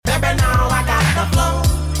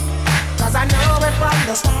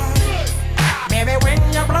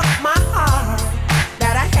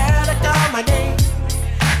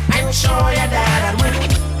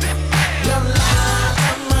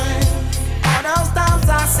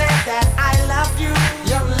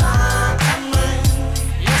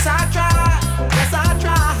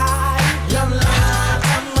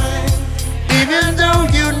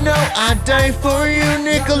I die for you,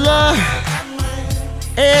 Nicola.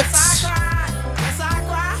 It's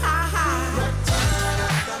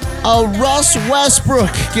a Russ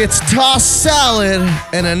Westbrook gets tossed salad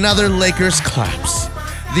and another Lakers collapse.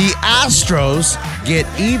 The Astros get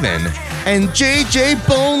even, and JJ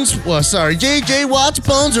Watt's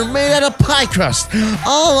bones are made out of pie crust.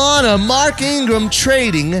 All on a Mark Ingram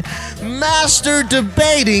trading, master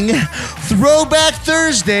debating, Throwback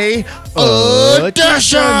Thursday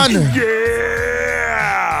edition.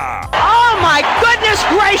 Yeah! Oh my goodness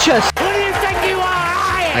gracious! Who do you think you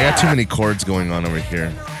are? I got too many chords going on over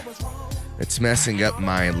here. It's messing up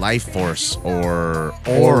my life force, or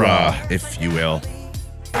aura, if you will.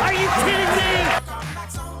 Are you kidding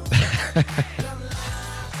me?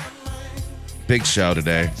 Big show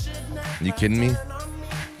today. You kidding me?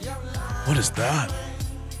 What is that?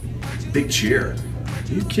 It's a big cheer.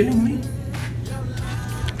 Are you kidding me?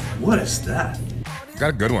 What is that?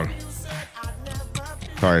 Got a good one.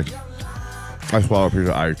 Sorry. I swallowed a piece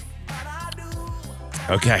of ice.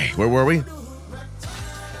 Okay, where were we?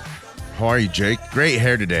 How are you, Jake? Great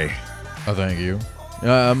hair today. Oh, thank you.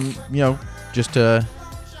 Just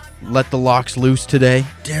let the locks loose today.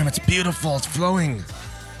 Damn, it's beautiful. It's flowing.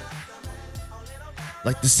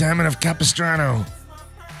 Like the salmon of Capistrano.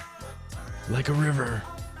 Like a river.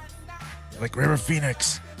 Like River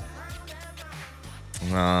Phoenix.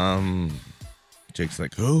 Jake's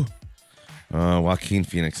like, who? Joaquin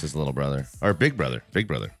Phoenix's little brother. Or big brother. Big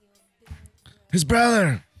brother. His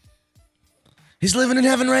brother. He's living in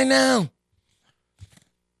heaven right now.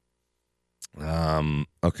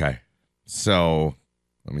 Okay. So,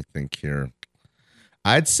 let me think here.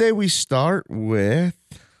 I'd say we start with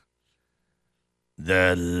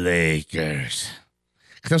the Lakers.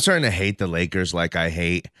 Because I'm starting to hate the Lakers like I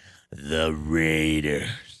hate the Raiders.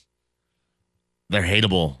 They're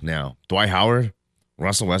hateable now. Dwight Howard,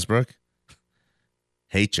 Russell Westbrook,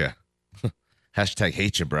 hate ya. Hashtag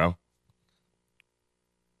hate ya, bro.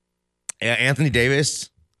 Yeah, Anthony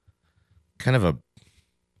Davis, kind of a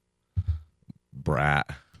brat.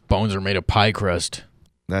 Bones are made of pie crust.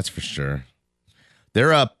 That's for sure.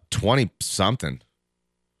 They're up 20-something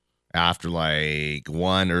after like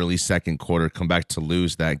one early second quarter. Come back to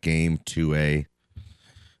lose that game to a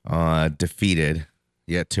defeated,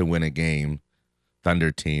 yet to win a game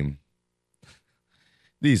Thunder team.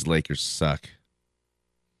 These Lakers suck.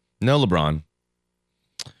 No LeBron.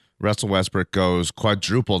 Russell Westbrook goes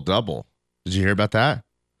quadruple-double. Did you hear about that?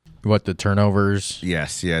 What, the turnovers?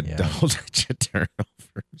 Yes, yeah. Double-digit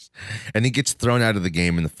turnovers. And he gets thrown out of the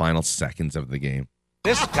game in the final seconds of the game.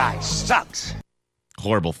 This guy sucks.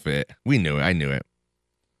 Horrible fit. We knew it. I knew it.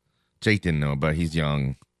 Jake didn't know, but he's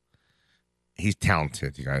young. He's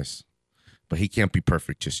talented, you guys. But he can't be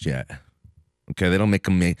perfect just yet. Okay, they don't make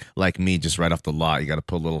him like me just right off the lot. You got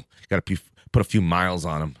to put a few miles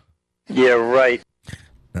on him. Yeah, right.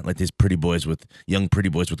 Not like these young pretty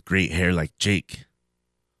boys with great hair like Jake.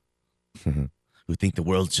 Who think the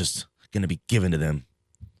world's just going to be given to them.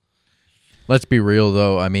 Let's be real,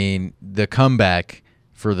 though. I mean, the comeback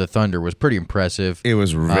for the Thunder was pretty impressive. It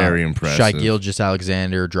was very impressive. Shai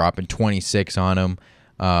Gilgeous-Alexander dropping 26 on him.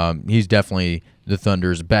 He's definitely the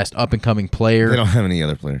Thunder's best up-and-coming player. They don't have any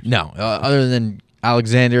other players. No. Other than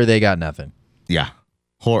Alexander, they got nothing. Yeah.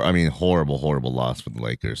 Horrible, horrible loss for the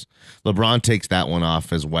Lakers. LeBron takes that one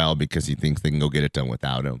off as well because he thinks they can go get it done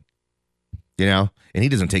without him. You know? And he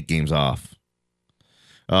doesn't take games off.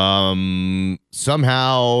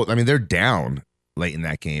 Somehow, they're down late in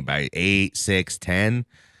that game by 8, 6, 10.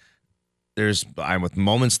 With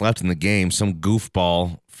moments left in the game, some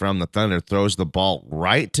goofball from the Thunder throws the ball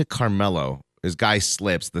right to Carmelo. His guy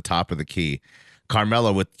slips the top of the key.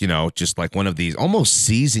 Carmelo with, just like one of these almost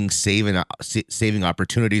saving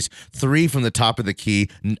opportunities. 3 from the top of the key.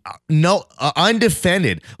 No,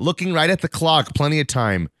 undefended. Looking right at the clock. Plenty of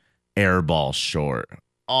time. Air ball short.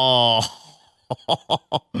 Oh.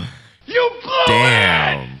 You blew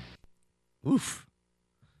damn. Oof.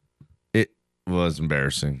 It was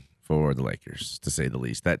embarrassing for the Lakers, to say the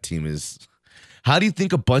least. That team is... How do you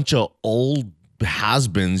think a bunch of old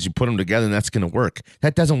has-beens, you put them together and that's going to work?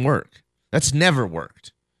 That doesn't work. That's never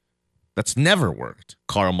worked.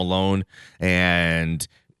 Karl Malone and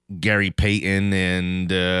Gary Payton and,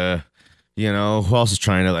 who else is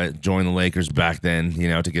trying to join the Lakers back then,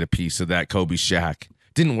 to get a piece of that Kobe Shaq.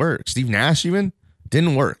 Didn't work. Steve Nash even?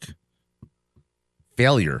 Didn't work.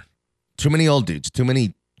 Failure. Too many old dudes. Too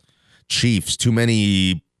many Chiefs. Too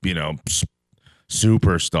many,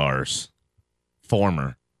 superstars.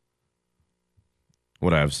 Former.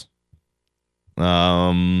 Whatevs.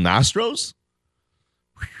 Astros?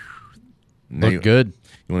 Look good.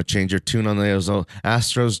 You You want to change your tune on those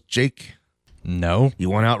Astros, Jake? No. You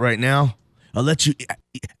want out right now? I'll let you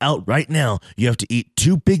out right now. You have to eat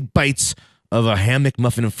 2 big bites of a ham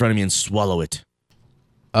McMuffin in front of me and swallow it.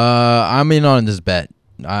 I'm in on this bet.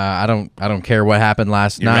 I don't care what happened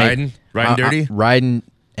last night. Riding dirty? Riding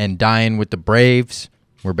and dying with the Braves.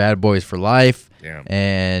 We're bad boys for life. Yeah.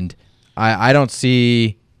 And I don't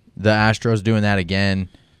see the Astros doing that again.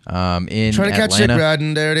 In Trying to catch chick Atlanta.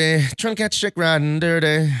 riding dirty. Trying to catch chick riding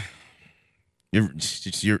dirty.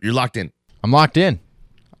 You're locked in. I'm locked in.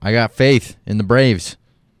 I got faith in the Braves.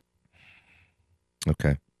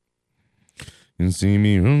 Okay. You see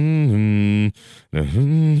me.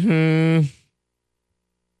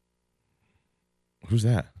 Who's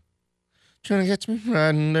that? Trying to catch me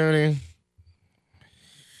riding dirty.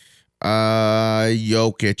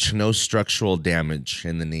 Jokic, no structural damage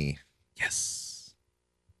in the knee. Yes.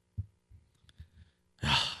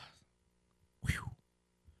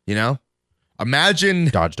 You know? Imagine.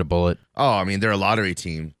 Dodged a bullet. Oh, I mean, they're a lottery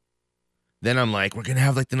team. Then I'm like, we're going to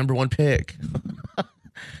have like the number 1 pick.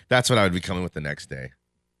 That's what I would be coming with the next day.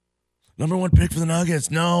 Number 1 pick for the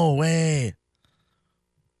Nuggets. No way.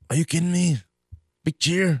 Are you kidding me? Big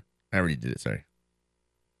cheer. I already did it. Sorry.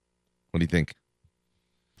 What do you think?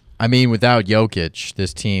 I mean, without Jokic,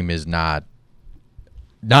 this team is not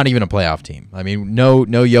even a playoff team. I mean, no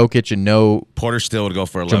Jokic and no Porter still would go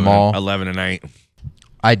for 11 a night.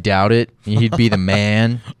 I doubt it. He'd be the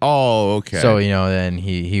man. Oh, okay. So, then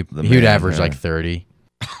he would man, average yeah. like 30.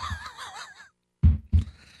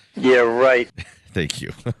 Yeah, right. Thank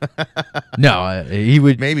you. No, he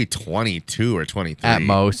would Maybe 22 or 23. at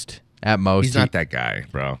most. At most. He's not that guy,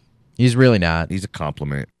 bro. He's really not. He's a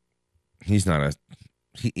compliment. He's not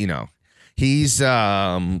he's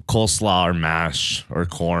coleslaw or mash or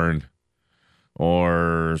corn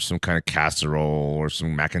or some kind of casserole or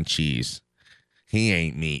some mac and cheese. He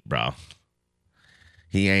ain't meat, bro.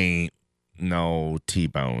 He ain't no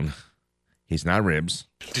T-bone. He's not ribs.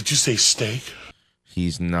 Did you say steak?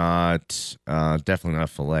 He's not, definitely not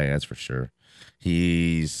filet, that's for sure.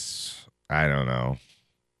 He's, I don't know,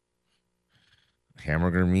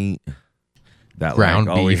 hamburger meat. That ground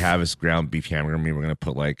all we beef. have is ground beef hamburger meat. We're going to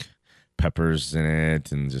put like peppers in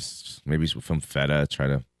it and just maybe some feta.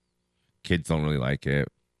 Kids don't really like it.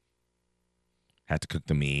 Had to cook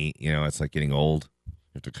the meat. It's like getting old. You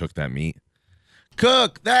have to cook that meat.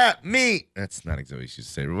 Cook that meat. That's not exactly what you should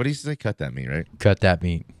say. What do you say? Cut that meat, right? Cut that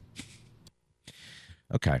meat.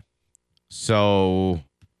 Okay. So.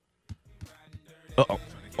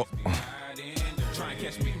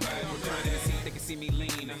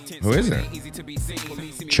 Who is it?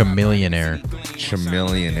 Chamillionaire.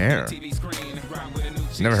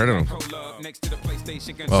 Never heard of him.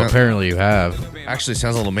 Well, apparently you have. Actually,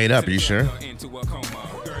 sounds a little made up. Are you sure?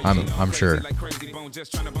 I'm sure.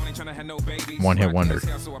 One hit wonder.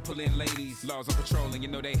 It's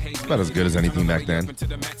about as good as anything back then.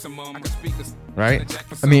 Right?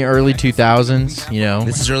 I mean, early 2000s,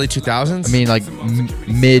 This is early 2000s? I mean, like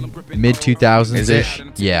mid 2000s Is it? ish.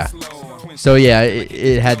 Yeah. So yeah,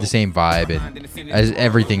 it had the same vibe as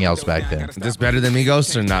everything else back then. Is this better than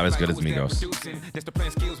Migos or not as good as Migos?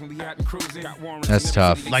 That's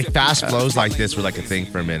tough. Like fast flows like this were like a thing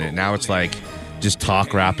for a minute. Now it's like just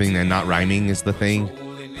talk rapping and not rhyming is the thing.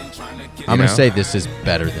 I'm gonna say this is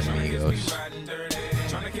better than Migos.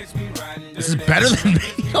 This is better than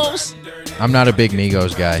Migos? I'm not a big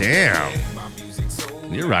Migos guy. Damn.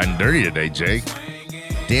 You're riding dirty today, Jake.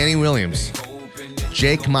 Danny Williams.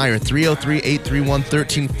 Jake Meyer,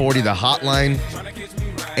 303-831-1340, the hotline,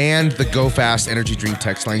 and the Go Fast Energy Drink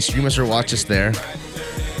text line. Stream us or watch us there.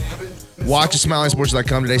 Watch us,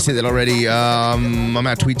 SmileSports.com. Did I say that already? I'm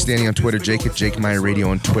at Tweets Danny on Twitter, Jake at Jake Meyer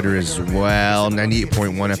Radio on Twitter as well.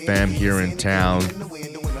 98.1 FM here in town.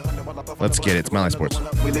 Let's get it. Smiley Sports.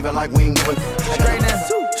 We live it like we ain't giving.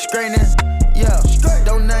 Straightening, yeah.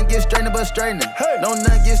 Don't none get straightening but straightening. Don't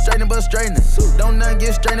none get straightening but straightening. Don't none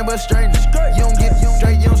get straightening but straightening. You don't get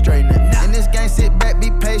straight, you don't straighten it. In this game, sit back, be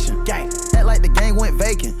patient. Act like the game went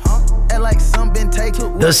vacant. Act like some been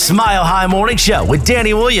taken. The Smile High Morning Show with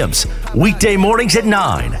Danny Williams. Weekday mornings at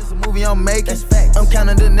 9. That's a movie I'm making. I'm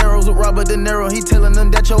counting the Neros with Robert De Niro. He telling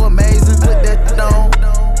them that you're amazing. Put that on.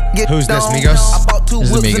 Who's this, Migos? I bought 2 This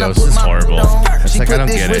is whips and I Migos. put This is my horrible. on. It's She like, I put don't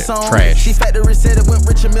this get it. wrist on. Trash. She factory said it went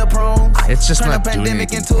rich and meal prone. It's just Turn not a doing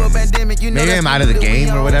pandemic anything. into a pandemic. You know Maybe that's I'm what out of the we do.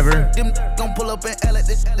 game or whatever. Them gon' pull up and L at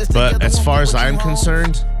this But together, as won't far put as you I'm on.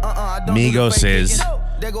 concerned, I don't do the Migos fake is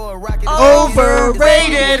There go a rocket.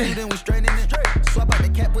 overrated. Swap out the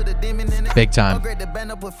cap, put a demon in it. Big time. Upgrade the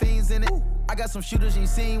band up with fiends in it. I got some shooters you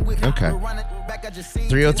seen with. Okay. Back, I just seen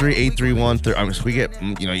 303-831. We get,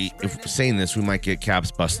 if saying this, we might get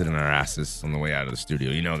caps busted in our asses on the way out of the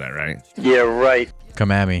studio. You know that, right? Yeah, right.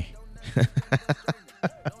 Come at me.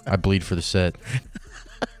 I bleed for the set.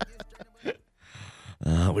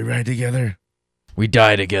 We ride together. We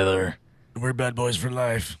die together. We're bad boys for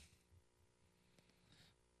life.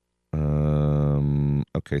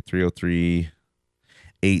 Okay, 303-831-1340,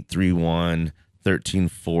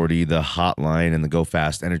 the hotline and the Go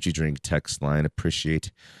Fast Energy Drink text line.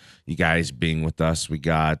 Appreciate you guys being with us. We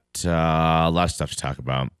got a lot of stuff to talk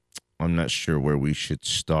about. I'm not sure where we should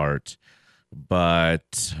start,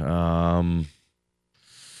 but I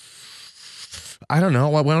don't know.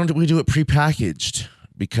 Why don't we do it prepackaged?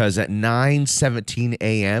 Because at 9:17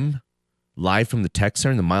 a.m., live from the Tech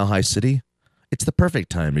Center in the Mile High City, it's the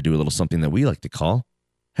perfect time to do a little something that we like to call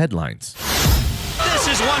headlines. This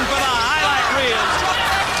is one for the highlight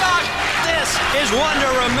reels. This is one to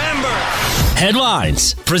remember.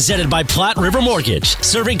 Headlines, presented by Platte River Mortgage,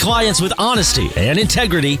 serving clients with honesty and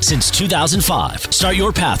integrity since 2005. Start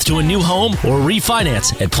your path to a new home or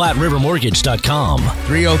refinance at PlatteRiverMortgage.com.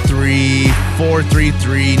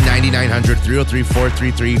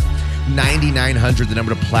 303-433-9900, 303-433-9900, the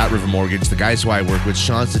number to Platte River Mortgage. The guys who I work with,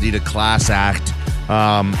 Sean Sedita, Class Act.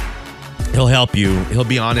 He'll help you. He'll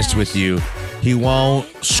be honest with you. He won't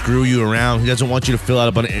screw you around. He doesn't want you to fill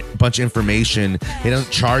out a bunch of information. He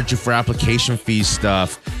doesn't charge you for application fee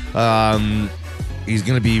stuff. He's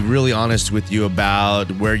going to be really honest with you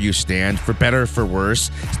about where you stand, for better or for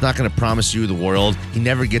worse. He's not going to promise you the world. He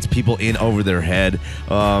never gets people in over their head.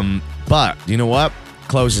 But you know what?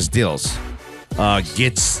 Closes deals.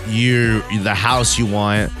 Gets you the house you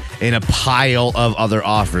want in a pile of other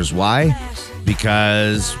offers. Why?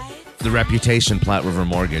 Because the reputation, Platte River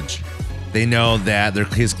Mortgage. They know that they're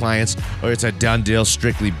his clients, or it's a done deal,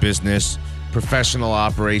 strictly business, professional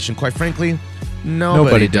operation. Quite frankly,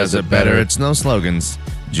 nobody does it better. It's no slogans,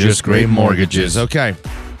 just great mortgages. Okay.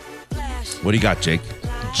 What do you got, Jake?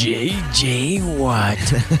 J.J.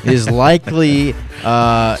 Watt is likely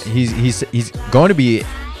he's going to be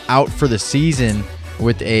out for the season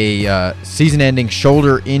with a season-ending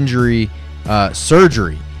shoulder injury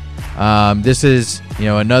surgery. This is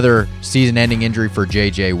another season-ending injury for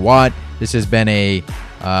J.J. Watt. This has been a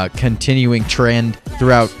continuing trend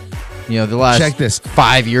throughout the last Check this.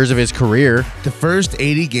 5 years of his career. The first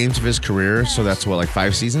 80 games of his career, so that's what, like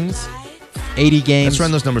 5 seasons? 80 games. Let's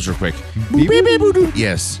run those numbers real quick.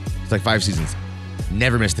 Yes, it's like 5 seasons.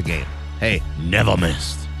 Never missed a game. Hey, never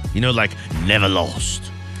missed. Like never lost.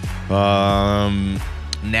 Now,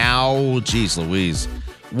 geez Louise,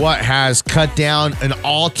 what has cut down an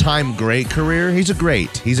all-time great career? He's a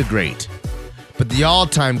great. But the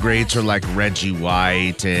all-time greats are like Reggie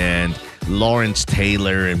White and Lawrence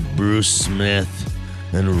Taylor and Bruce Smith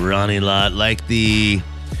and Ronnie Lott. Like the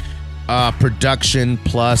production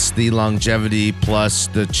plus the longevity plus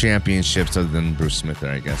the championships, other than Bruce Smith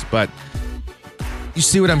there, I guess. But you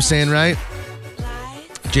see what I'm saying, right?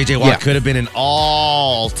 J.J. Watt could have been an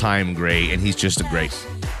all-time great, and he's just a great.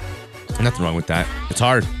 Nothing wrong with that. It's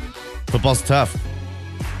hard. Football's tough.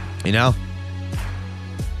 Okay.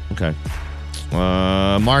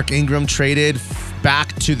 Mark Ingram traded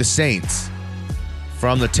back to the Saints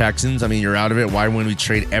from the Texans. I mean, you're out of it. Why wouldn't we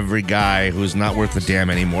trade every guy who's not worth a damn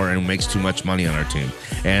anymore and makes too much money on our team?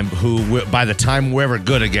 And who, by the time we're ever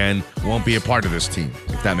good again, won't be a part of this team,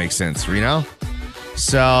 if that makes sense,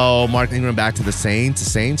 So, Mark Ingram back to the Saints. The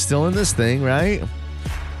Saints still in this thing, right?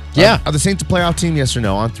 Yeah. Are the Saints a playoff team, yes or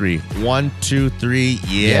no? On 3. 1, 2, 3,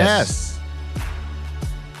 yes.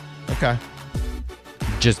 Okay.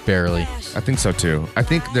 Just barely. I think so too. I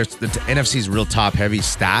think the NFC's real top heavy,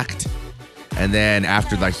 stacked, and then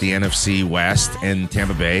after like the NFC West and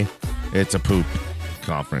Tampa Bay, it's a poop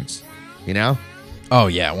conference. Oh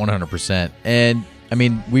yeah, 100%. And I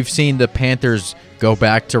mean, we've seen the Panthers go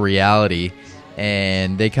back to reality,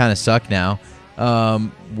 and they kind of suck now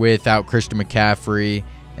without Christian McCaffrey,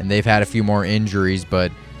 and they've had a few more injuries,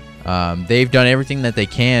 but they've done everything that they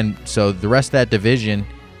can. So the rest of that division,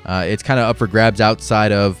 it's kind of up for grabs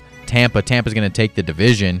outside of Tampa. Tampa's going to take the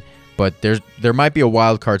division, but there might be a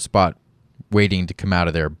wild card spot waiting to come out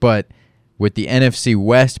of there. But with the NFC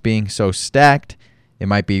West being so stacked, it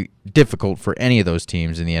might be difficult for any of those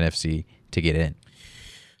teams in the NFC to get in.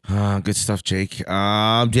 Good stuff, Jake. Do you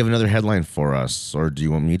have another headline for us, or do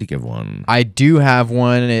you want me to give one? I do have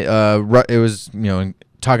one. It was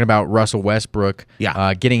talking about Russell Westbrook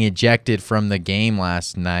getting ejected from the game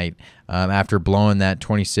last night after blowing that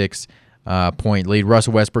 26 point lead.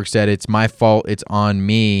 Russell Westbrook said, "It's my fault. It's on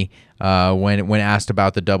me." When asked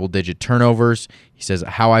about the double-digit turnovers, he says,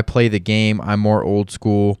 "How I play the game, I'm more old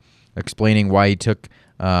school," explaining why he took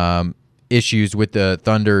issues with the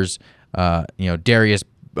Thunder's, Darius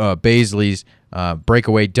Baisley's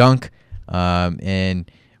breakaway dunk,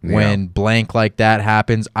 and when blank like that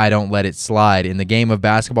happens, I don't let it slide. In the game of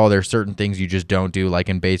basketball, there are certain things you just don't do. Like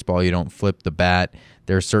in baseball, you don't flip the bat.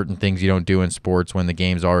 There are certain things you don't do in sports when the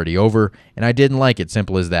game's already over, and I didn't like it.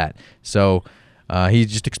 Simple as that. So he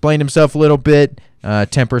just explained himself a little bit.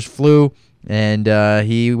 Tempers flew, and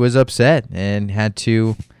he was upset and had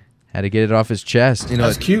to get it off his chest.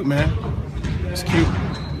 That's cute, man. It's cute.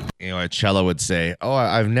 Cello would say, "Oh,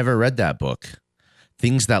 I've never read that book.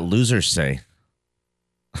 Things that losers say."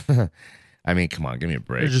 I mean, come on, give me a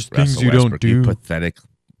break. They're just Russell things you Westbrook, don't do. You pathetic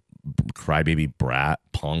crybaby brat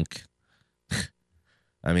punk.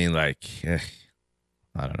 I mean, I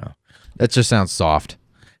don't know. That just sounds soft.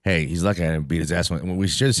 Hey, he's lucky I didn't beat his ass when we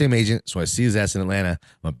share the same agent, so I see his ass in Atlanta.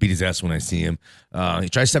 I'm going to beat his ass when I see him. He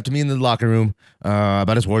tried to step to me in the locker room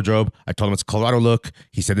about his wardrobe. I told him it's a Colorado look.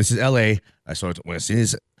 He said, "This is L.A." So when I see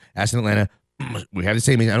his ass in Atlanta, we have the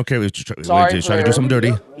same agent. I don't care. We try to do something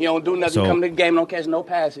dirty. He don't do nothing. So, He come to the game, don't catch no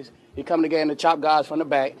passes. He come to the game to chop guys from the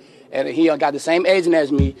back. And he got the same agent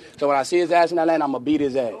as me. So when I see his ass in Atlanta, I'm going to beat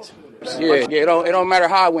his ass. Yeah, it don't matter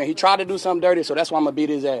how I win. He tried to do something dirty, so that's why I'm going to beat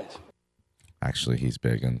his ass. Actually, he's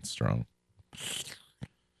big and strong.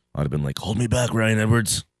 I'd have been like, "Hold me back, Ryan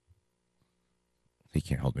Edwards." He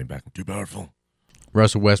can't hold me back. I'm too powerful.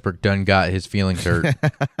 Russell Westbrook done got his feelings hurt.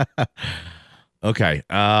 Okay.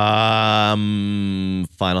 Final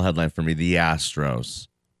headline for me: the Astros.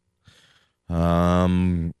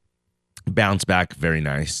 Bounce back, very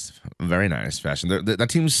nice fashion. That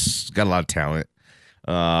team's got a lot of talent.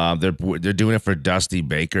 They're doing it for Dusty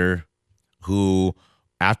Baker, who,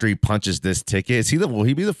 after he punches this ticket, will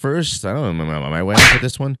he be the first? I don't know. Am I waiting for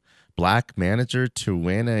this one? Black manager to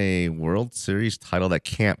win a World Series title? That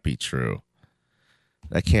can't be true.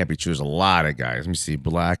 That can't be true. There's a lot of guys. Let me see.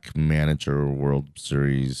 Black manager World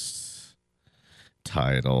Series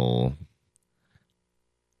title.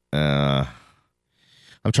 I'm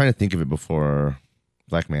trying to think of it before.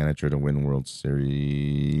 Black manager to win World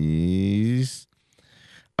Series.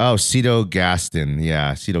 Oh, Cito Gaston.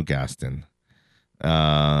 Yeah, Cito Gaston.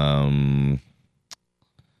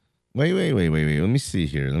 Wait. Let me see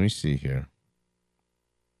here.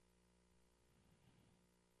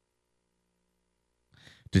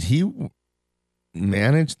 Did he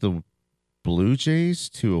manage the Blue Jays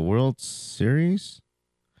to a World Series?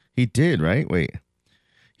 He did, right? Wait.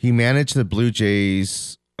 He managed the Blue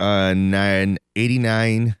Jays 89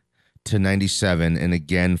 to 97, and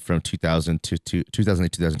again from 2000 to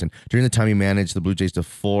 2008, 2010. During the time he managed the Blue Jays to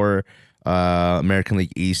 4 American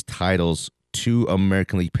League East titles, 2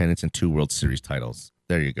 American League pennants, and 2 World Series titles.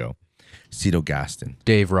 There you go. Cito Gaston.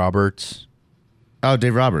 Dave Roberts. Oh,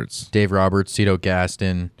 Dave Roberts. Cito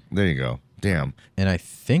Gaston. There you go. Damn. And I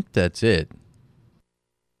think that's it.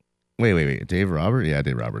 Wait. Dave Roberts? Yeah,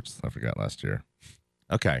 Dave Roberts. I forgot last year.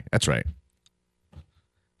 Okay, that's right.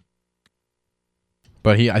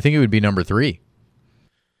 But I think it would be number 3.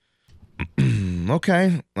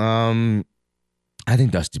 Okay. I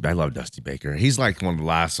love Dusty Baker. He's like one of the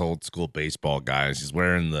last old school baseball guys. He's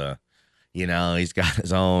wearing he's got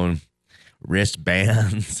his own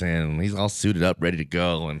wristbands and he's all suited up, ready to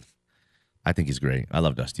go. And I think he's great. I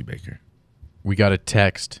love Dusty Baker. We got a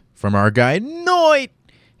text from our guy, Noit.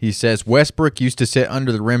 He says, Westbrook used to sit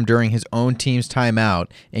under the rim during his own team's timeout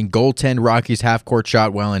and goaltend Rocky's half-court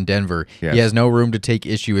shot while in Denver. Yes. He has no room to take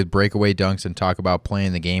issue with breakaway dunks and talk about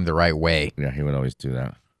playing the game the right way. Yeah, he would always do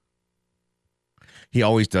that. He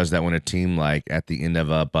always does that when a team, like, at the end of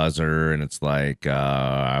a buzzer and it's like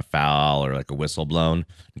a foul or like a whistle blown,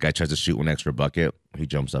 the guy tries to shoot one extra bucket. He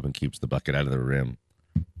jumps up and keeps the bucket out of the rim.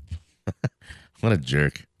 What a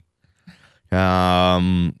jerk.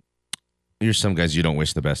 Here's some guys you don't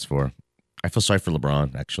wish the best for. I feel sorry for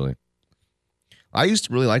LeBron, actually. I used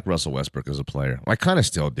to really like Russell Westbrook as a player. I kind of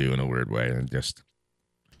still do in a weird way.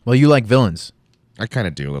 Well, you like villains. I kind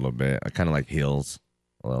of do a little bit. I kind of like heels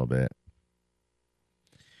a little bit.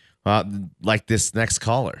 Like this next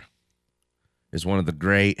caller is one of the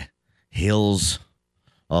great heels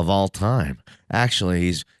of all time.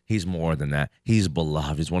 Actually, he's more than that. He's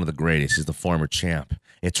beloved. He's one of the greatest. He's the former champ.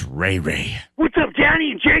 It's Ray Ray. What's up,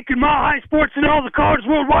 Danny and Jake and Mile High Sports and all the cars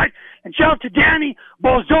worldwide? And shout out to Danny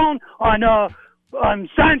Bozone on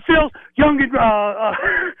Seinfeld, Young and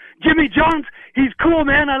Jimmy Johns. He's cool,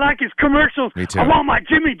 man. I like his commercials. Me too. I want my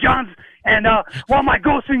Jimmy Johns and want my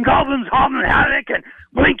Ghosts and Goblins, Hobbin' Havoc, and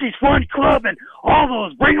Blinky's Fun Club and all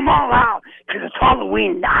those. Bring them all out, because it's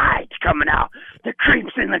Halloween night coming out. The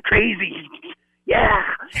creeps and the crazies. Yeah.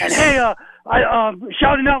 And hey, I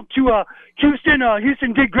shouting out to Houston.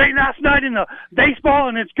 Houston did great last night in the baseball,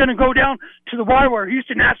 and it's going to go down to the wire where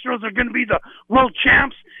Houston Astros are going to be the world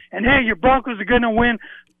champs. And hey, your Broncos are going to win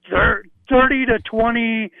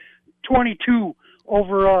 30-22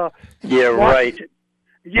 over Yeah, Washington. right.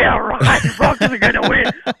 Yeah, right. The Broncos are going to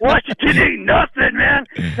win. Washington ain't nothing, man.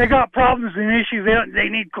 They got problems and issues. They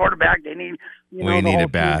need quarterback. They need, we need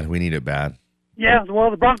it bad. We need it bad. Yeah, well,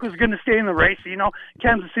 the Broncos are going to stay in the race.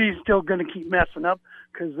 Kansas City's still going to keep messing up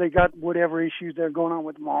because they got whatever issues they're going on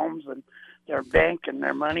with Mahomes and their bank and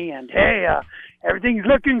their money. And, hey, everything's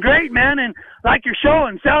looking great, man. And like your show,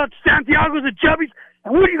 and shout out to Santiago's and Chubby's.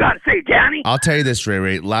 And what do you got to say, Danny? I'll tell you this,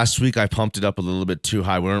 Ray. Last week, I pumped it up a little bit too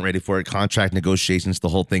high. We weren't ready for it. Contract negotiations, the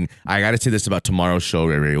whole thing. I got to say this about tomorrow's show,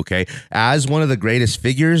 Ray, okay? As one of the greatest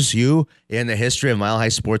figures, you, in the history of Mile High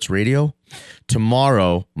Sports Radio,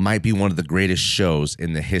 tomorrow might be one of the greatest shows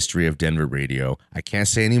in the history of Denver radio. I can't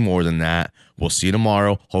say any more than that. We'll see you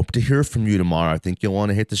tomorrow. Hope to hear from you tomorrow. I think you'll want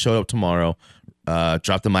to hit the show up tomorrow.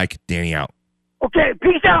 Drop the mic. Danny out. Okay,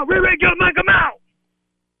 peace out. Ray, Joe, Mike, I'm out.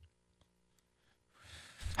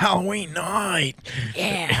 Halloween night.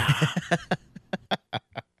 Yeah.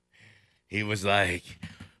 He was like,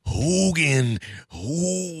 Hogan.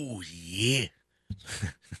 Oh, yeah.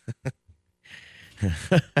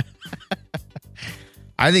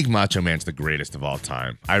 I think Macho Man's the greatest of all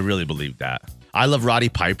time. I really believe that. I love Roddy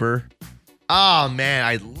Piper. Oh, man,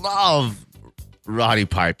 I love Roddy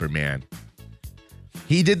Piper, man.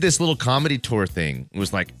 He did this little comedy tour thing. It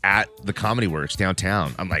was like at the Comedy Works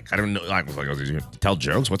downtown. I'm like, I don't know. I was like, oh, tell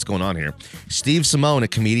jokes? What's going on here? Steve Simone, a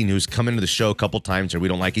comedian who's come into the show a couple times, or we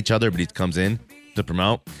don't like each other, but he comes in to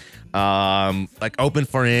promote. Opened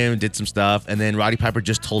for him, did some stuff, and then Roddy Piper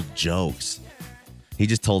just told jokes. He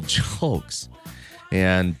just told jokes.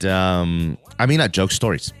 And, not jokes,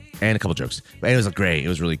 stories. And a couple jokes. But it was great. It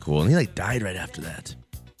was really cool. And he died right after that.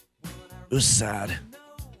 It was sad.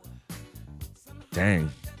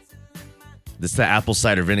 Dang. This is the apple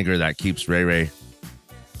cider vinegar that keeps Ray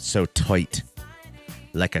so tight.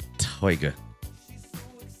 Like a tiger.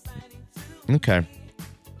 Okay.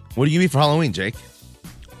 What do you eat for Halloween, Jake?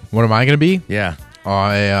 What am I going to be? Yeah.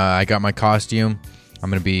 I got my costume. I'm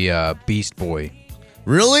going to be Beast Boy.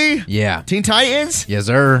 Really? Yeah. Teen Titans? Yes,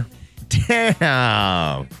 sir.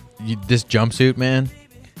 Damn. This jumpsuit, man.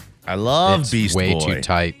 I love it's Beast way Boy. Too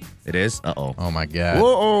tight. It is? Uh-oh. Oh, my God.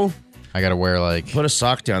 Whoa. I got to wear Put a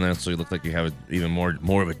sock down there so you look like you have even more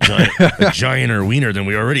of a giant, a gianter wiener than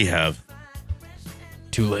we already have.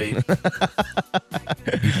 Too late. You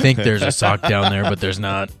think there's a sock down there, but there's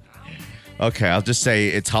not. Okay, I'll just say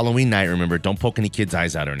it's Halloween night, remember. Don't poke any kids'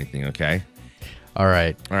 eyes out or anything, okay? All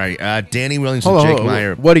right. Danny Williamson, Jake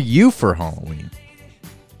Meyer. What are you for Halloween?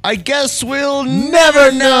 I guess we'll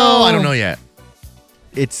never know. I don't know yet.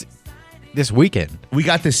 It's this weekend. We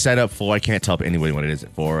got this set up for, I can't tell anybody what it is,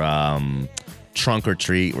 for trunk or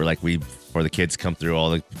treat, where before the kids come through,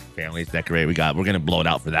 all the families decorate. We're going to blow it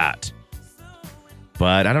out for that.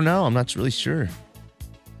 But I don't know. I'm not really sure.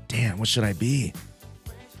 Damn, what should I be?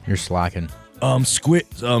 You're slacking. Squid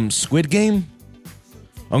Game?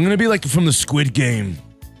 I'm going to be from the Squid Game.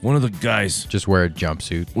 One of the guys. Just wear a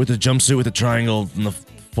jumpsuit. With a jumpsuit with a triangle in the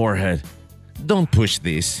forehead. Don't push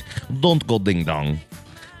this. Don't go ding dong.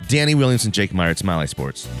 Danny Williamson, Jake Meyer, it's Mile High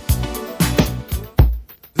Sports.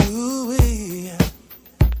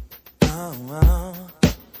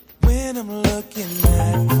 When I'm looking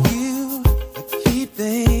at you, I keep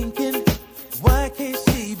thinking, why can't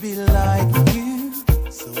she be like you?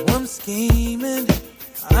 So I'm scheming,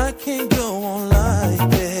 I can't go on like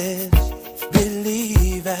this,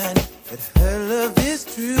 believing that her love is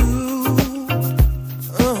true.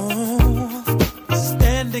 Oh,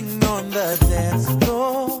 standing on the dance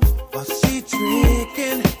floor while she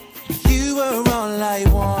tricking, you are all I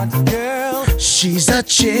want, girl. She's a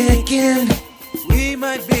chicken. We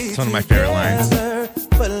might be it's one of my favorite lines.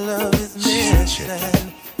 But love is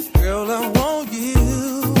missing. Girl, I want you.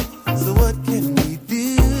 So what can we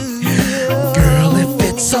do? Girl, if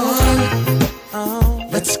it's on,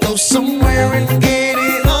 let's go somewhere and get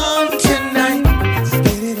it on tonight. Let's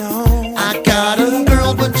get it on. I got a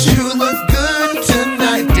girl, but you look good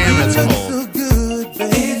tonight. Damn, it's cold. So good,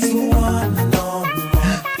 baby. It's one on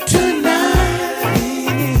tonight.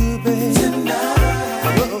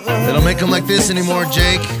 They don't make them like this anymore,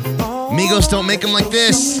 Jake. Migos don't make them like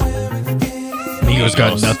this. Migos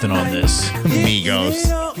got nothing on this. Migos.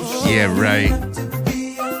 Yeah, right.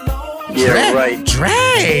 Yeah, right.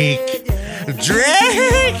 Drake.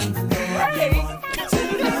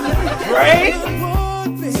 great?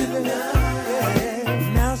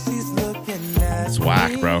 It's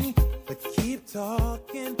whack, bro.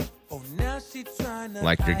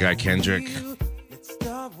 Like your guy Kendrick.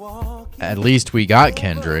 At least we got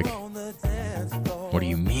Kendrick. What do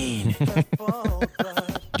you mean?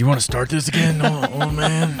 Do you want to start this again, old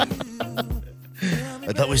man?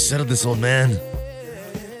 I thought we settled this, old man.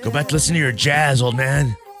 Go back to listen to your jazz, old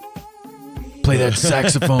man. Play that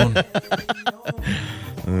saxophone.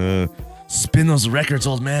 Spin those records,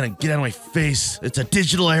 old man, and get out of my face. It's a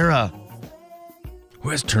digital era. Who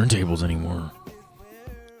has turntables anymore?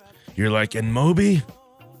 You're like, in Moby?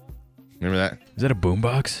 Remember that? Is that a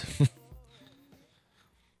boombox?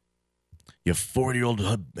 You 40-year-old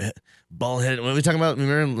bald-headed. What are we talking about?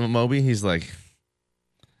 Remember Moby? He's like,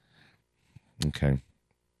 okay.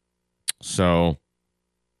 So,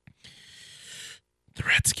 the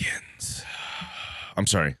Redskins. I'm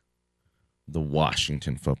sorry. The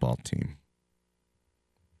Washington football team.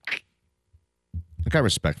 I got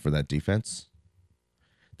respect for that defense.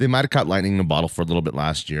 They might have caught lightning in a bottle for a little bit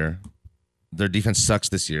last year. Their defense sucks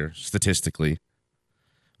this year, statistically.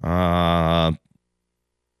 I'm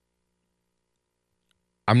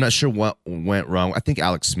not sure what went wrong. I think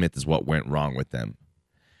Alex Smith is what went wrong with them.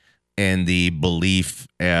 And the belief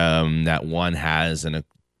that one has in a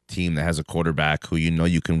team that has a quarterback who you know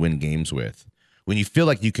you can win games with. When you feel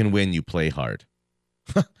like you can win, you play hard.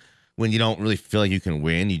 When you don't really feel like you can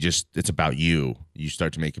win, it's about you. You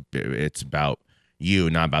start to make it's about you,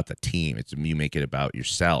 not about the team. You make it about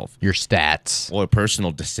yourself. Your stats. Or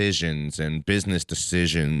personal decisions and business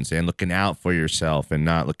decisions and looking out for yourself and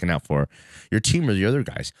not looking out for your team or the other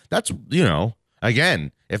guys. That's,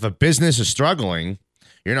 again, if a business is struggling,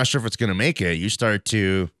 you're not sure if it's going to make it. You start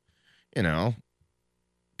to,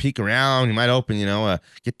 peek around. You might open,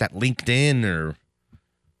 get that LinkedIn or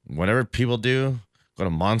whatever people do. Go to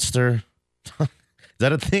Monster. Is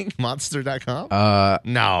that a thing? Monster.com?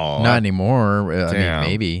 No. Not anymore. I mean,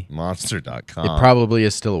 maybe. Monster.com. It probably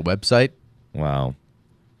is still a website. Wow.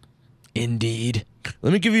 Indeed.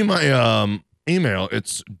 Let me give you my email.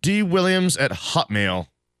 It's dwilliams@hotmail.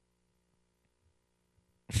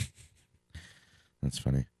 That's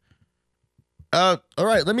funny. All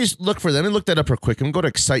right, let me look for that. Let me look that up real quick. I'm going to go to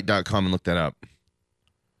excite.com and look that up.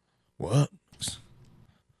 What?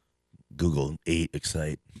 Google 8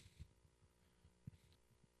 Excite.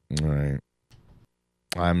 All right.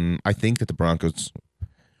 I think that the Broncos.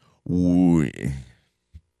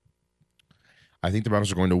 I think the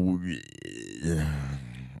Broncos are going to.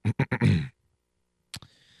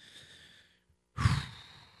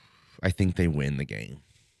 I think they win the game.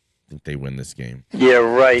 I think they win this game. Yeah,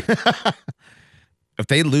 right. If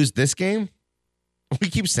they lose this game, we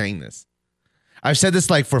keep saying this. I've said this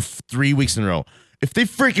like for 3 weeks in a row. If they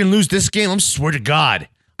freaking lose this game, I swear to God.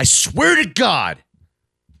 I swear to God.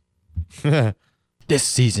 This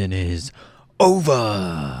season is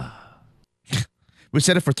over. We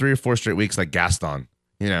said it for 3 or 4 straight weeks like Gaston,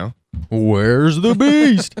 Where's the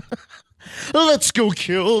beast? Let's go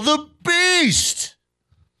kill the beast.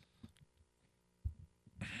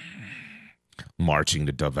 Marching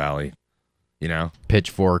to Dove Valley,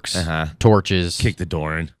 Pitchforks, torches. Kick the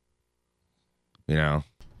door in,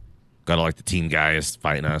 Got all like the team guys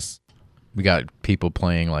fighting us. We got people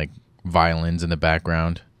playing like violins in the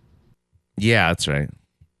background. Yeah, that's right.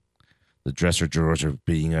 The dresser drawers are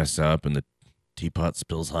beating us up, and the teapot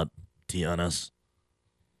spills hot tea on us.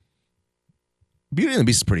 Beauty and the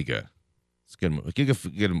Beast is pretty good. It's a good movie.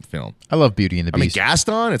 Good film. I love Beauty and the Beast. I mean,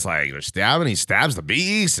 Gaston, it's like they're stabbing. He stabs the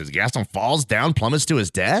beast. As Gaston falls down, plummets to his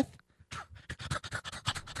death.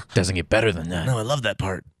 Doesn't get better than that. No, I love that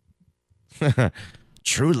part.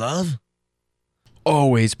 True love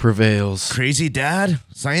always prevails. Crazy dad,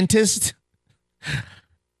 scientist.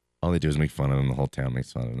 All they do is make fun of him. The whole town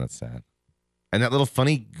makes fun of him. That's sad. And that little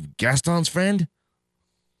funny Gaston's friend,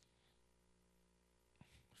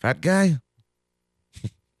 fat guy.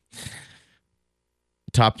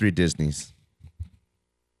 Top 3 Disneys.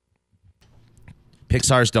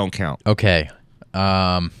 Pixar's don't count. Okay.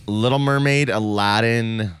 Little Mermaid,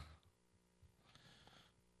 Aladdin,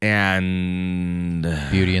 and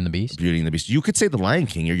Beauty and the Beast. Beauty and the Beast. You could say The Lion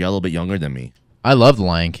King. You're a little bit younger than me. I love The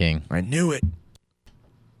Lion King. I knew it.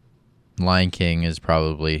 Lion King is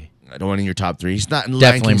probably one in your top 3. He's not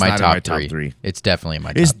definitely my top three. It's definitely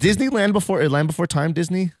my top Is 3. Disneyland Land Before Time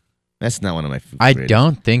Disney? That's not one of my favorites. I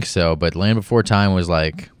don't think so, but Land Before Time was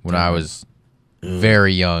like when I was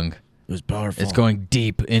very young. It was powerful. It's going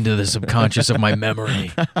deep into the subconscious of my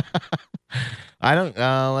memory. I don't.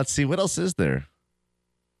 Let's see. What else is there?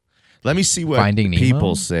 Let me see what Finding Nemo?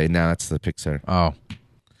 people say. No, that's the Pixar. Oh.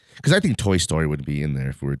 Because I think Toy Story would be in there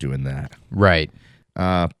if we were doing that. Right.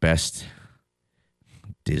 Best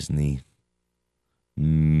Disney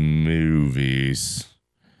movies.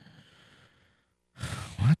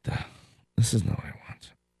 What the? This is not what I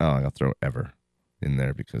want. Oh, I'll throw Ever in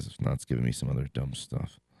there because if not, it's giving me some other dumb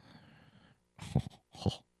stuff.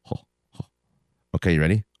 Okay, you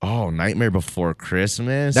ready? Oh, Nightmare Before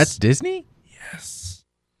Christmas. That's Disney? Yes.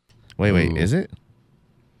 Wait, Ooh. is it?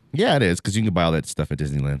 Yeah, it is, because you can buy all that stuff at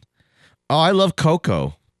Disneyland. Oh, I love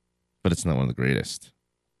Coco, but it's not one of the greatest.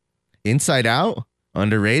 Inside Out,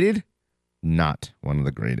 underrated, not one of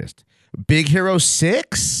the greatest. Big Hero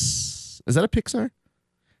 6? Is that a Pixar?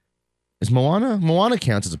 Is Moana? Moana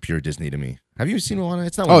counts as a pure Disney to me. Have you seen Moana?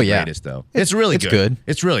 It's not one of the greatest, though. It's really good. It's good.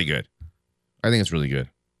 It's really good. I think it's really good.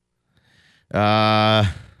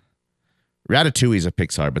 Ratatouille is a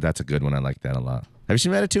Pixar, but that's a good one. I like that a lot. Have you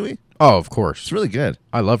seen Ratatouille? Oh, of course. It's really good.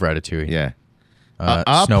 I love Ratatouille. Yeah.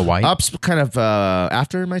 Snow White. Up's kind of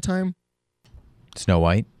after my time. Snow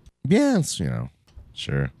White. Yeah, it's,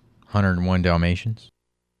 sure. 101 Dalmatians.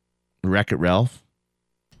 Wreck-It Ralph.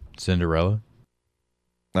 Cinderella.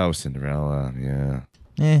 Oh, Cinderella. Yeah.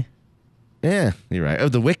 Eh. Yeah, you're right. Oh,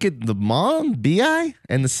 the Wicked, the mom, B.I.,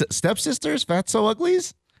 and the stepsisters, Fatso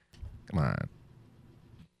Uglies? Come on.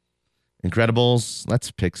 Incredibles,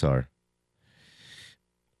 that's Pixar.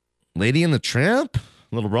 Lady and the Tramp?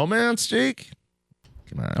 Little Romance, Jake?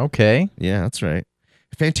 Come on. Okay. Yeah, that's right.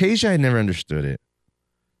 Fantasia, I never understood it.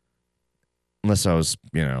 Unless I was,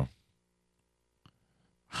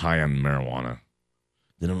 high on marijuana.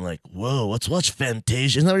 Then I'm like, whoa, let's watch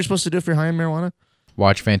Fantasia. Isn't that what you're supposed to do if you're high on marijuana?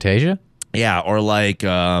 Watch Fantasia? Yeah, or like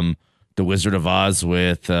The Wizard of Oz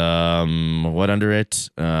with, what under it?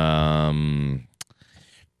 The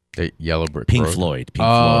Yellow Brick Pink Road. Floyd.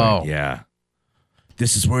 Oh. Floyd, yeah.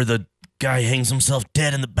 This is where the guy hangs himself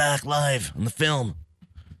dead in the back live in the film.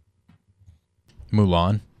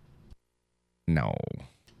 Mulan. No.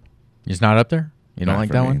 It's not up there? You don't Not like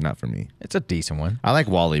for that me, one? Not for me. It's a decent one. I like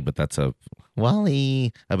Wall-E, but that's a...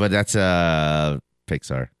 Wall-E. But that's a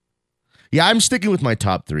Pixar. Yeah, I'm sticking with my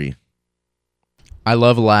top 3. I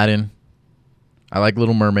love Aladdin. I like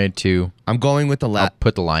Little Mermaid 2. I'm going with I'll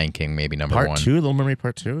put The Lion King maybe number Part 1. 2? Little Mermaid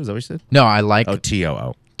Part 2? Is that what you said? No, I like... Oh,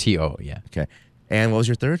 T-O-O. T-O, yeah. Okay. And what was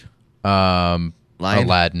your third? Lion?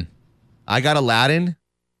 Aladdin. I got Aladdin.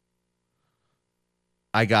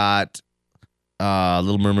 I got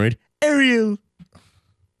Little Mermaid. Ariel.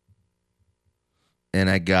 And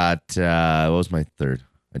I got, what was my third?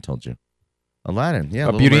 I told you. Aladdin. Yeah.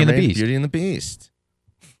 Little Beauty and the Mermaid, Beast. Beauty and the Beast.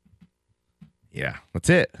 Yeah. That's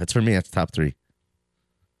it. That's for me. That's top 3.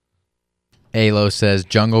 Alo says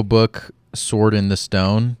Jungle Book, Sword in the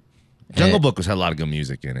Stone. Jungle Book had a lot of good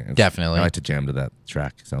music in it. Definitely. I like to jam to that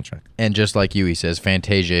soundtrack. And just like you, he says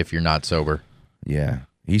Fantasia if you're not sober. Yeah.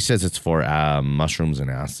 He says it's for mushrooms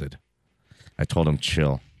and acid. I told him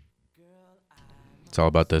chill. It's all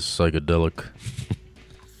about this psychedelic.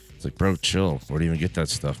 It's like, bro, chill. Where do you even get that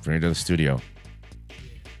stuff? Bring it to the studio.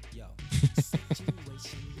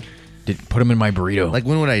 Put him in my burrito. Like,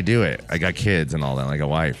 when would I do it? I got kids and all that. I got a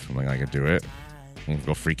wife. I'm like, I could do it. I'm gonna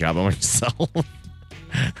go freak out by myself.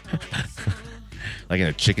 Like in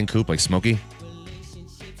a chicken coop, like Smokey.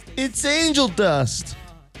 It's angel dust.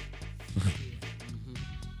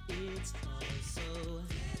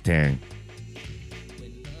 Dang.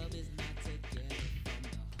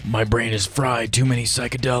 My brain is fried. Too many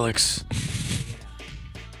psychedelics.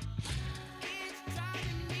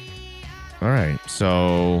 All right,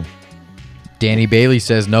 so Danny Bailey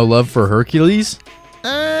says no love for Hercules.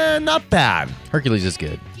 not bad. Hercules is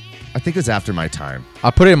good. I think it's after my time.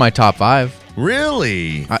 I'll put it in my top 5.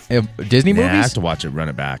 Really? Disney I have movies? to watch it, run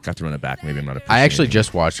it back. I have to run it back. Maybe I'm not I actually appreciating it.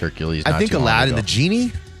 just watched Hercules. I think Aladdin, the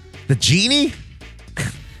genie? The genie?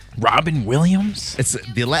 Robin Williams?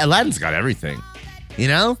 Aladdin's got everything. You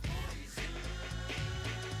know?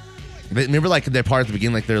 Remember, like, their part at the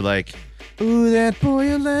beginning, like, they're like, ooh, that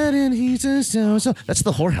boy Aladdin, he's a so-so. That's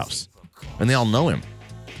the whorehouse. And they all know him.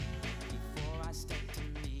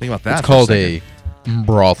 Think about that. It's called a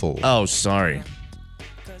brothel. Oh, sorry.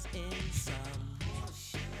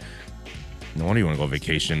 No wonder you want to go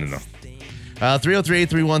vacation in the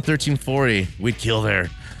 303-831-1340. We'd kill there.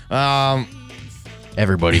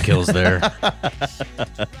 Everybody kills there.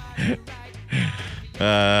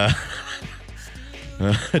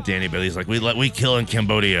 Danny Bailey's like, we kill in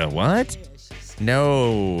Cambodia. What?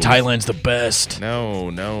 No. Thailand's the best. No,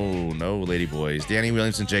 lady boys. Danny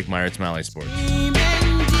Williamson, Jake Meyer, it's Mally Sports.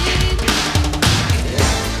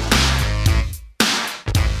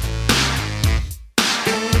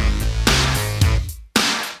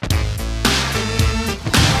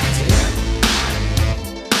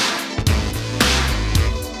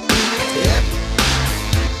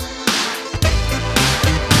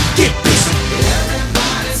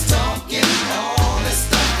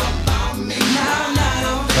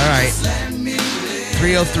 right.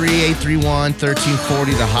 303-831-1340,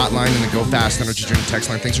 the hotline and the Go Fast Energy Drink text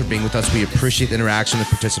line. Thanks for being with us. We appreciate the interaction, the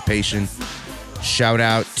participation. Shout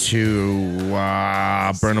out to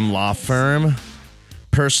Burnham Law Firm.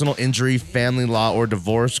 Personal injury, family law, or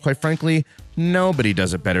divorce. Quite frankly, nobody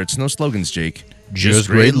does it better. It's no slogans, Jake. Just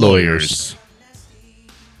great lawyers.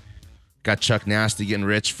 Got Chuck Nasty getting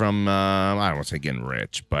rich from, I don't want to say getting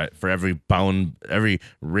rich, but for every bone, every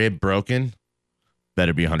rib broken,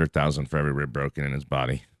 better be 100,000 for every rib broken in his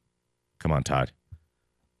body. Come on, Todd.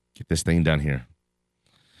 Get this thing done here.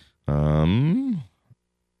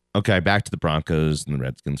 Okay, back to the Broncos and the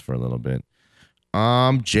Redskins for a little bit.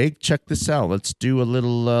 Jake, check this out. Let's do a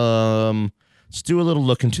little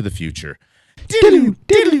look into the future.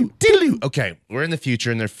 Okay, we're in the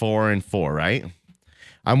future and they're 4-4, right?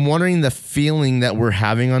 I'm wondering the feeling that we're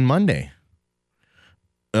having on Monday.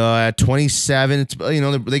 At 27, it's,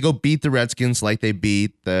 they go beat the Redskins like they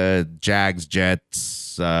beat the Jags,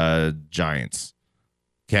 Jets, Giants.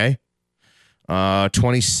 Okay?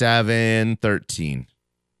 27-13.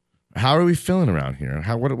 How are we feeling around here?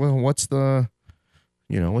 What's the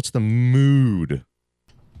mood?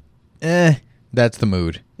 That's the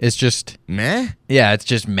mood. It's just meh? Yeah, it's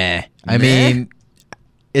just meh. I mean,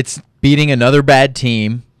 it's beating another bad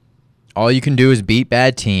team. All you can do is beat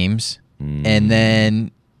bad teams, and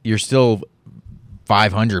then you're still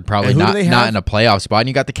 500, probably not in a playoff spot. And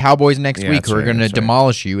you got the Cowboys next week who are going to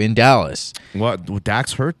demolish you in Dallas. What?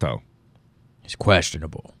 Dak's hurt, though. He's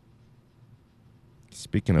questionable.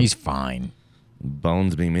 Speaking of... He's fine.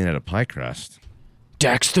 Bones being made out of pie crust.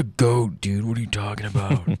 Dak's the GOAT, dude. What are you talking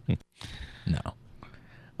about? No.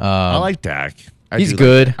 I like Dak. He's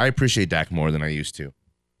good. I appreciate Dak more than I used to.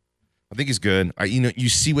 I think he's good. You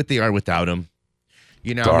see what they are without him.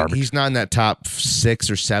 He's not in that top 6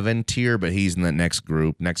 or 7 tier, but he's in that next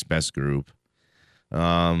best group.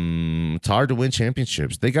 It's hard to win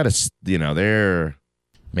championships. They got to, they're...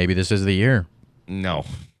 Maybe this is the year. No,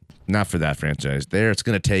 not for that franchise. It's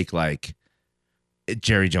going to take,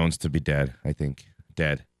 Jerry Jones to be dead, I think.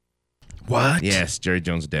 Dead. What? Yes, Jerry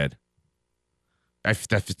Jones dead.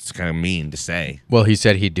 That's kind of mean to say. Well, he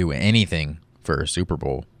said he'd do anything for a Super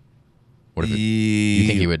Bowl. What if you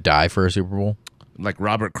think he would die for a Super Bowl? Like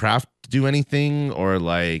Robert Kraft do anything, or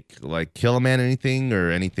like kill a man anything,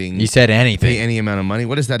 or anything? He said anything. Pay any amount of money.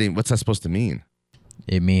 What is that? What's that supposed to mean?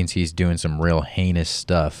 It means he's doing some real heinous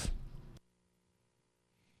stuff.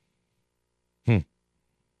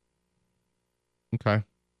 Okay.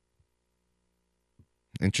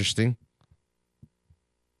 Interesting.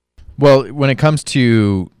 Well, when it comes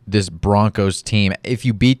to this Broncos team, if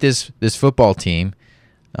you beat this football team,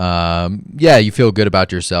 you feel good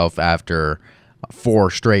about yourself after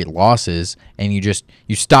 4 straight losses, and you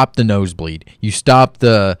stop the nosebleed. You stop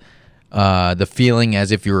the feeling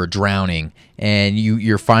as if you were drowning, and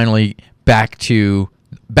you're finally back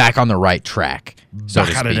on the right track. So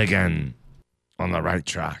back at it again, on the right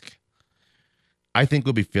track. I think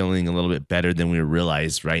we'll be feeling a little bit better than we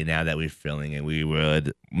realize right now that we're feeling, and we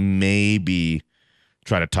would maybe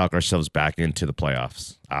try to talk ourselves back into the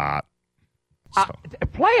playoffs.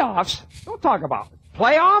 Playoffs? Don't talk about it.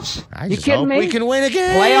 Playoffs? You kidding me? We can win a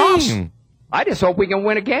game. Playoffs? I just hope we can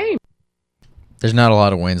win a game. There's not a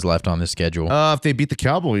lot of wins left on this schedule. If they beat the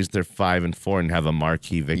Cowboys, they're 5-4 and have a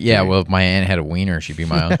marquee victory. Yeah, well, if my aunt had a wiener, she'd be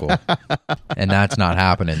my uncle. And that's not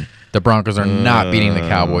happening. The Broncos are not beating the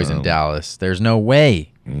Cowboys in Dallas. There's no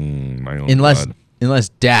way. Unless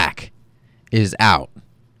Dak is out.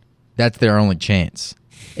 That's their only chance.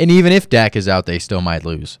 And even if Dak is out, they still might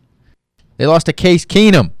lose. They lost to Case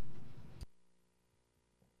Keenum.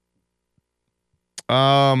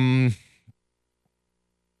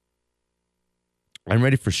 I'm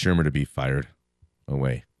ready for Shermer to be fired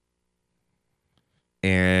away.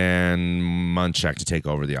 And Munchak to take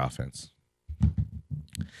over the offense.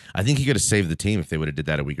 I think he could have saved the team if they would have did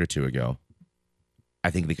that a week or two ago.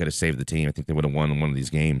 I think they could have saved the team. I think they would have won one of these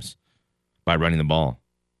games by running the ball.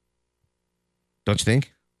 Don't you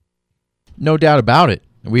think? No doubt about it.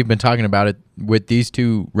 We've been talking about it with these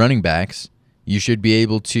 2 running backs. You should be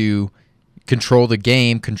able to control the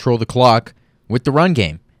game, control the clock with the run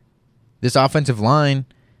game. This offensive line,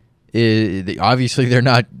 obviously they're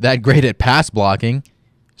not that great at pass blocking,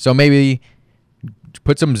 so maybe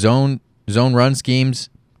put some zone run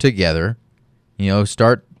schemes together.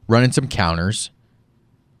 Start running some counters.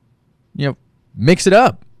 Mix it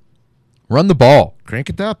up. Run the ball.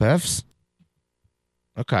 Crank it up, Fs.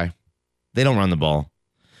 Okay. They don't run the ball.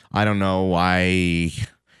 I don't know why.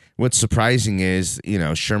 What's surprising is,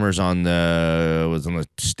 Shermer's was on the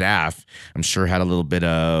staff. I'm sure had a little bit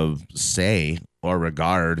of say or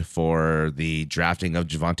regard for the drafting of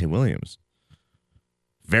Javonte Williams.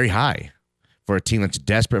 Very high for a team that's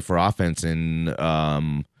desperate for offense and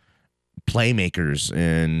playmakers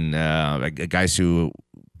and guys who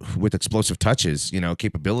with explosive touches,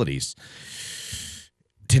 capabilities.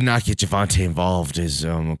 To not get Javonte involved is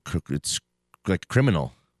it's like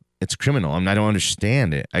criminal. It's criminal. I don't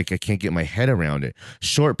understand it. I can't get my head around it.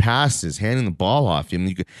 Short passes, handing the ball off.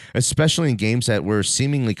 Especially in games that were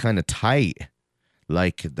seemingly kind of tight,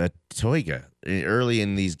 like the Toiga early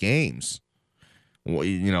in these games. Why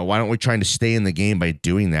don't we try to stay in the game by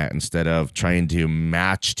doing that instead of trying to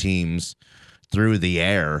match teams through the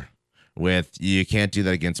air with, you can't do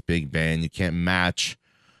that against Big Ben. You can't match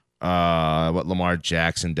what Lamar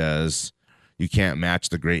Jackson does. You can't match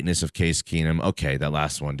the greatness of Case Keenum. Okay, that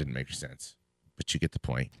last one didn't make sense, but you get the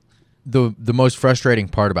point. The most frustrating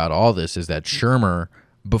part about all this is that Shermer,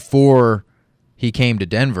 before he came to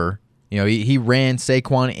Denver, he ran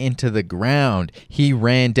Saquon into the ground. He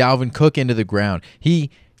ran Dalvin Cook into the ground.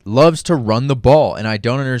 He loves to run the ball, and I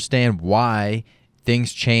don't understand why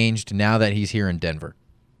things changed now that he's here in Denver.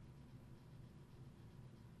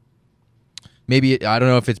 Maybe, I don't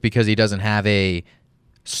know if it's because he doesn't have a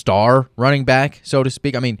star running back, so to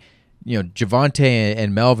speak. Javonte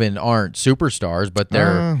and Melvin aren't superstars, but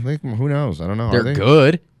they're who knows? I don't know. They're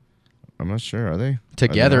good. I'm not sure. Are they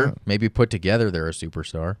together? Maybe put together, they're a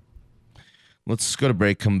superstar. Let's go to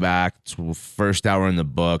break. Come back to first hour in the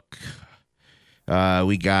book.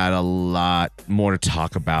 We got a lot more to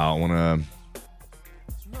talk about. I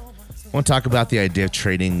want to talk about the idea of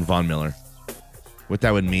trading Von Miller. What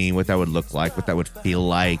that would mean, what that would look like, what that would feel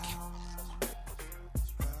like.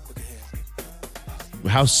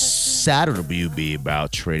 How sad it will be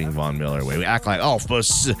about trading Von Miller. We act like,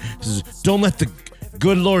 don't let the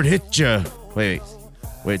good Lord hit you. Wait,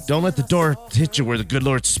 don't let the door hit you where the good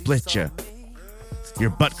Lord split you.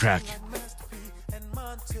 Your butt crack.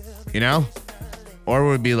 Or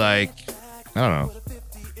would be like, I don't know.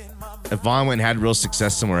 If Von went and had real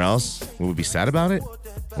success somewhere else, would we be sad about it?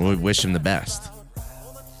 Or would we wish him the best?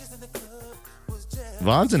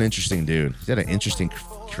 Von's an interesting dude. He's had an interesting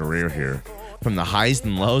career here. From the highs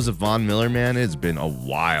and lows of Von Miller, man, it's been a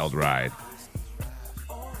wild ride.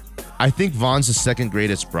 I think Von's the second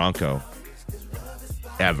greatest Bronco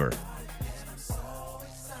ever.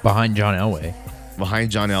 Behind John Elway. Behind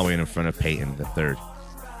John Elway and in front of Peyton, the third.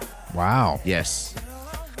 Wow. Yes.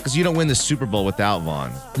 Because you don't win the Super Bowl without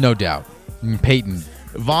Von. No doubt. Peyton.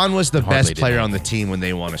 Von was the best player on the team when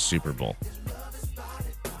they won a Super Bowl.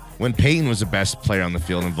 When Peyton was the best player on the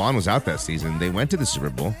field and Von was out that season, they went to the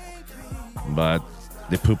Super Bowl. But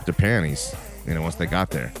they pooped their panties, once they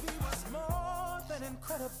got there.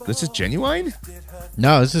 This is Genuine?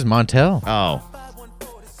 No, this is Montel. Oh.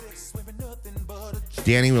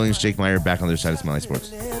 Danny Williams, Jake Meyer, back on the other side of Smiley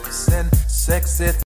Sports.